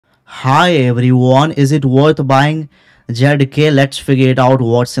Hi everyone, is it worth buying ZK? Let's figure it out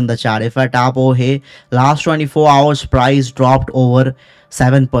what's in the chart. If I tap over here, last 24 hours price dropped over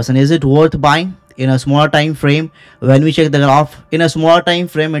 7%. Is it worth buying in a smaller time frame? When we check the graph in a smaller time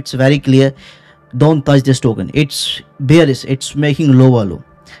frame, it's very clear. Don't touch this token. It's bearish. It's making lower low.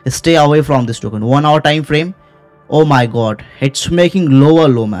 Stay away from this token. 1 hour time frame. Oh my god, it's making lower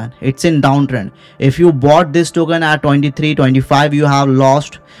low, man. It's in downtrend. If you bought this token at 23, 25, you have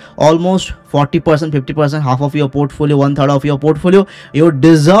lost almost 40%, 50%, half of your portfolio, one third of your portfolio. You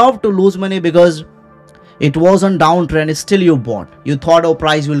deserve to lose money because it was on downtrend. Still you bought. You thought, oh,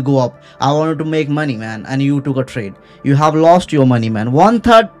 price will go up. I wanted to make money, man, and you took a trade. You have lost your money, man. One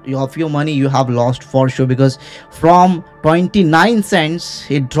third of your money you have lost for sure, because from 29 cents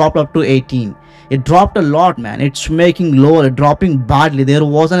it dropped up to 18. It dropped a lot, man. It's making lower, dropping badly. There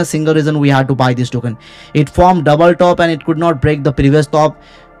wasn't a single reason we had to buy this token. It formed double top and it could not break the previous top.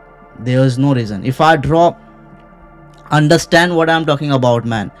 There is no reason. If I draw, understand what I'm talking about,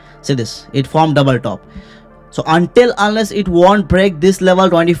 man. See this, it formed double top. So unless it won't break this level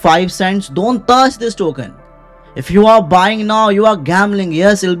 25 cents, don't touch this token. If you are buying now, you are gambling.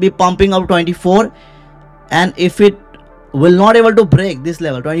 Yes, it'll be pumping up 24, and if it will not able to break this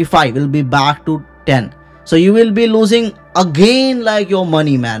level 25, will be back to 10. So you will be losing again like your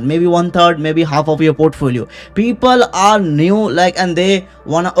money, man. Maybe one third, maybe half of your portfolio. People are new, like, and they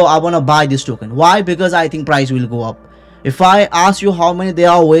wanna, oh, I wanna buy this token. Why? Because I think price will go up. If I ask you how many there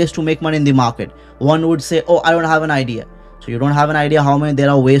are ways to make money in the market, one would say, oh, I don't have an idea. So you don't have an idea how many there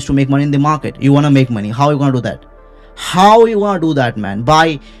are ways to make money in the market. You want to make money. How are you going to do that? How you want to do that, man?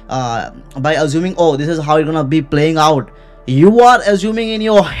 By assuming, oh, this is how you're going to be playing out. You are assuming in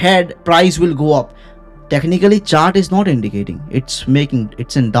your head price will go up. Technically, chart is not indicating. It's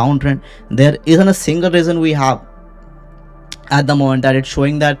in downtrend. There isn't a single reason we have at the moment that it's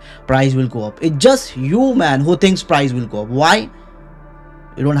showing that price will go up. It's just you, man, who thinks price will go up. Why?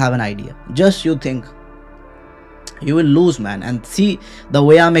 You don't have an idea. Just you think. You will lose, man. And see, the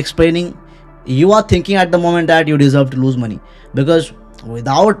way I'm explaining, you are thinking at the moment that you deserve to lose money, because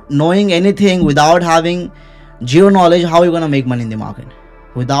without knowing anything, without having zero knowledge, how are you gonna make money in the market?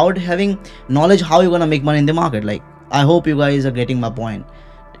 Without having knowledge, how are you gonna make money in the market? Like, I hope you guys are getting my point.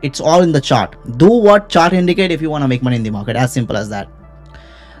 It's all in the chart. Do what chart indicate if you want to make money in the market. As simple as that.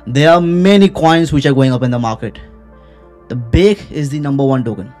 There are many coins which are going up in the market. The BAKE is the #1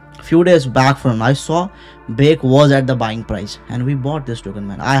 token. A few days back from I saw BAKE was at the buying price and we bought this token,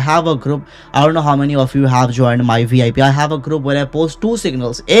 man. I have a group. I don't know how many of you have joined my VIP. I have a group where I post 2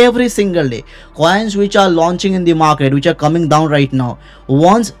 signals every single day. Coins which are launching in the market, which are coming down right now.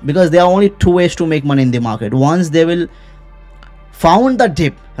 Once, because there are only 2 ways to make money in the market. Once they will found the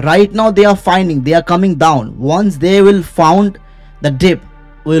dip. Right now they are coming down. Once they will found the dip,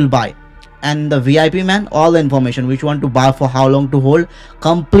 we will buy. And the VIP, man, all the information which want to buy, for how long to hold,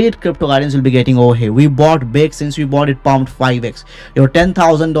 complete crypto guidance will be getting over here. We bought big. Since we bought it, pumped 5x. Your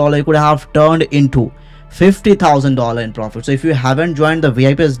 $10,000 you could have turned into $50,000 in profit. So if you haven't joined the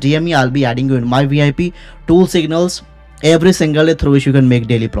VIP, DM me. I'll be adding you in my VIP. 2 signals every single day through which you can make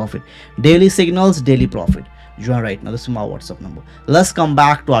daily profit. Daily signals, daily profit. Join right now. This is my WhatsApp number. Let's come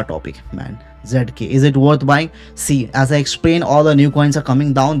back to our topic, man. ZK, is it worth buying? See, as I explained, all the new coins are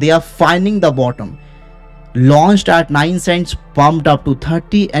coming down. They are finding the bottom. Launched at 9 cents, pumped up to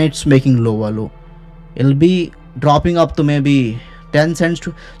 30, and it's making lower low. It'll be dropping up to maybe 10 cents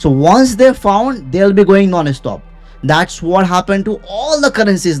to, so once they found, they'll be going non-stop. That's what happened to all the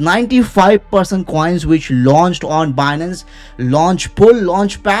currencies. 95% coins which launched on Binance, launch pull,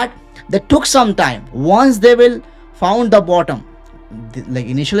 launch pad, they took some time. Once they will found the bottom, like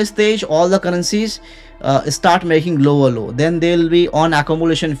initial stage, all the currencies start making lower low. Then they'll be on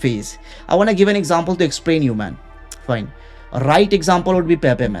accumulation phase. I want to give an example to explain you, man. Fine. A right example would be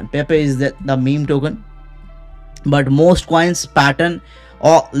Pepe, man. Pepe is the meme token, but most coins pattern,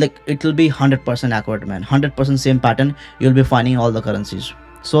 or like, it will be 100% accurate, man. 100% same pattern you'll be finding all the currencies.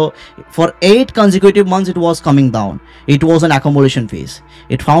 So for 8 consecutive months it was coming down. It was an accumulation phase.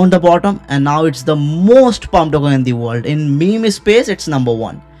 It found the bottom and now it's the most pumped token in the world. In meme space, it's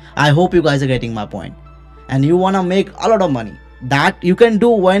 #1. I hope you guys are getting my point. And you want to make a lot of money. That you can do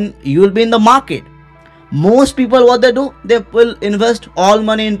when you will be in the market. Most people, what they do, they will invest all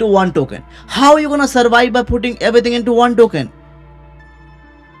money into one token. How are you going to survive by putting everything into one token?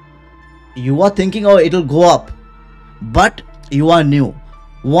 You are thinking, oh, it will go up, but you are new.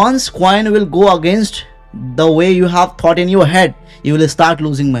 Once coin will go against the way you have thought in your head, you will start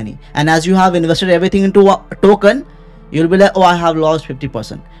losing money. And as you have invested everything into a token, you'll be like, oh, I have lost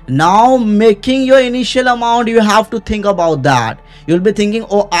 50%. Now making your initial amount, you have to think about that. You'll be thinking,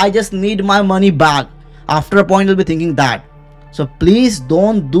 oh, I just need my money back. After a point, you'll be thinking that. So please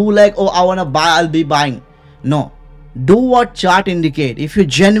don't do like, oh, I want to buy, I'll be buying. No, do what chart indicate. If you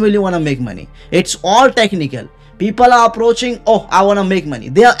genuinely want to make money, it's all technical. People are approaching, oh, I want to make money.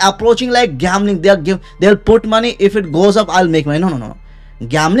 They are approaching like gambling. They'll put money. If it goes up, I'll make money. No.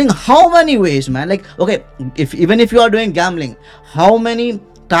 Gambling, how many ways, man? Like, okay, even if you are doing gambling, how many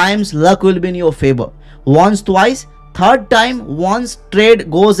times luck will be in your favor? Once, twice, third time, once trade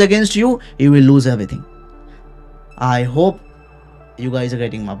goes against you, you will lose everything. I hope you guys are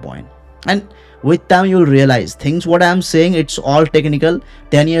getting my point. And with time, you'll realize things what I'm saying, it's all technical.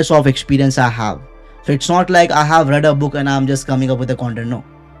 10 years of experience I have. So it's not like I have read a book and I'm just coming up with the content. No,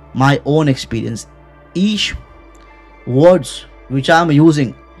 my own experience. Each words which I am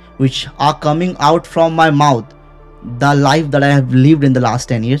using, which are coming out from my mouth, the life that I have lived in the last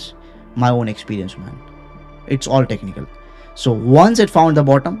 10 years, my own experience, man. It's all technical. So once it found the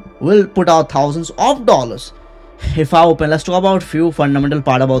bottom, we'll put out thousands of dollars. If I open, let's talk about few fundamental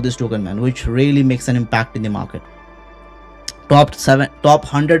part about this token, man, which really makes an impact in the market. Top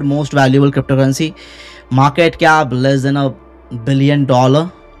 100 most valuable cryptocurrency, market cap less than $1 billion.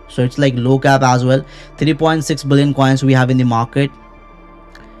 So it's like low cap as well. 3.6 billion coins we have in the market.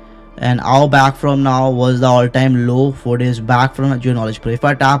 And our back from now was the all-time low 4 days back from Geo Knowledge Proof. If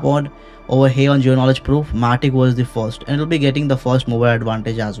I tap on over here on Geo Knowledge Proof, Matic was the first. And it'll be getting the first mover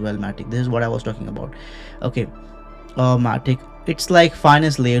advantage as well, Matic. This is what I was talking about. Okay. Matic. It's like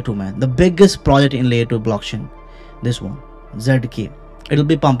finance layer 2, man. The biggest project in layer 2 blockchain. This one. ZK. It'll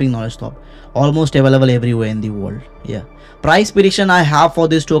be pumping non-stop. Almost available everywhere in the world. Yeah. Price prediction I have for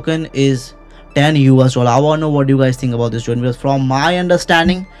this token is $10 US. I want to know what you guys think about this token, because from my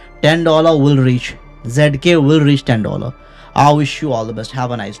understanding, $10 will reach. ZK will reach $10. I wish you all the best.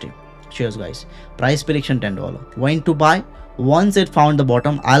 Have a nice day. Cheers, guys. Price prediction $10. When to buy? Once it found the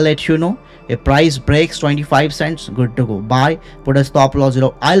bottom, I'll let you know. If price breaks 25 cents, good to go. Buy. Put a stop loss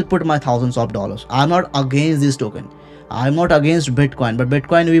 0. I'll put my thousands of dollars. I'm not against this token. I'm not against Bitcoin, but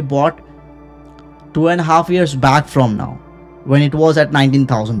Bitcoin we bought 2.5 years back from now, when it was at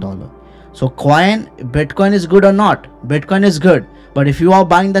 $19,000. So Bitcoin is good or not? Bitcoin is good, but if you are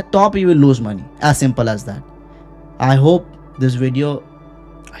buying the top, you will lose money. As simple as that. I hope this video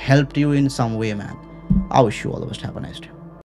helped you in some way, man. I wish you all the best. Have a nice day.